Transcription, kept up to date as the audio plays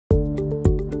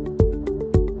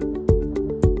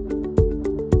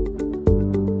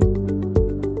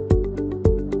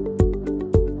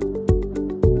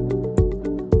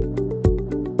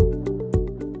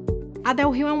A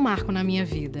DelRio é um marco na minha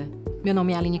vida. Meu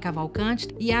nome é Aline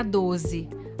e há 12.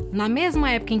 Na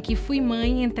mesma época em que fui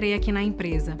mãe, entrei aqui na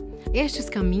empresa. Estes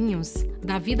caminhos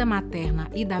da vida materna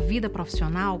e da vida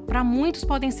profissional, para muitos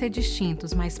podem ser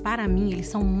distintos, mas para mim eles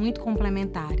são muito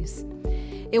complementares.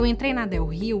 Eu entrei na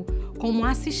DelRio como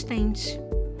assistente,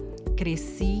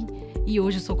 cresci e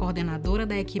hoje sou coordenadora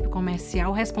da equipe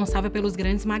comercial responsável pelos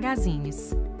grandes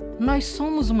magazines. Nós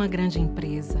somos uma grande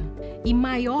empresa e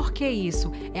maior que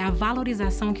isso é a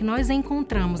valorização que nós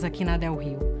encontramos aqui na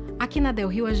DelRio. Aqui na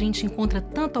DelRio a gente encontra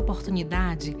tanta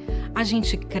oportunidade, a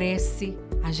gente cresce,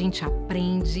 a gente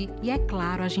aprende e, é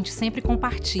claro, a gente sempre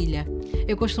compartilha.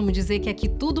 Eu costumo dizer que aqui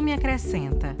tudo me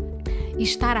acrescenta.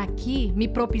 Estar aqui me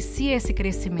propicia esse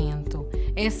crescimento,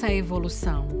 essa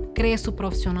evolução. Cresço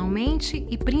profissionalmente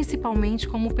e principalmente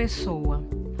como pessoa.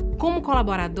 Como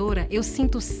colaboradora, eu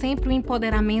sinto sempre o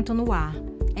empoderamento no ar.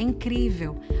 É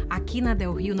incrível. Aqui na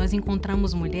DelRio nós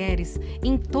encontramos mulheres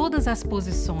em todas as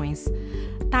posições.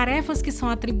 Tarefas que são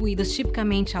atribuídas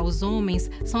tipicamente aos homens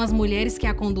são as mulheres que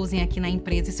a conduzem aqui na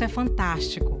empresa. Isso é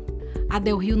fantástico. A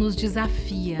DelRio nos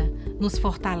desafia, nos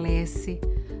fortalece,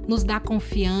 nos dá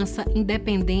confiança,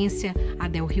 independência. A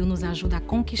DelRio nos ajuda a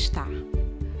conquistar.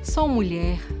 Sou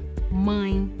mulher,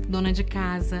 mãe, dona de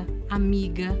casa,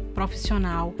 amiga,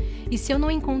 profissional. E se eu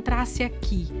não encontrasse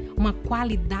aqui uma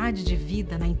qualidade de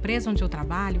vida na empresa onde eu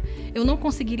trabalho, eu não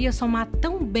conseguiria somar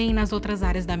tão bem nas outras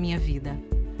áreas da minha vida.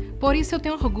 Por isso eu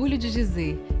tenho orgulho de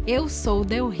dizer, eu sou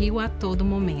DelRio a todo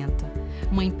momento.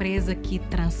 Uma empresa que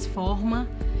transforma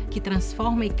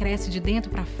e cresce de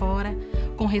dentro para fora,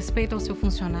 com respeito ao seu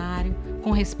funcionário,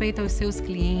 com respeito aos seus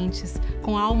clientes,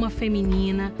 com alma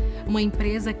feminina, uma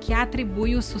empresa que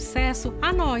atribui o sucesso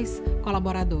a nós,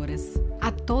 colaboradoras. A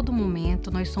todo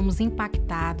momento nós somos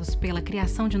impactados pela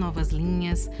criação de novas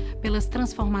linhas, pelas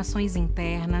transformações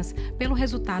internas, pelo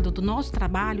resultado do nosso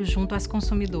trabalho junto às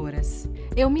consumidoras.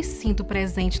 Eu me sinto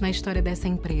presente na história dessa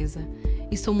empresa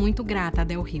e sou muito grata a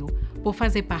DelRio por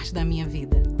fazer parte da minha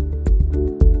vida.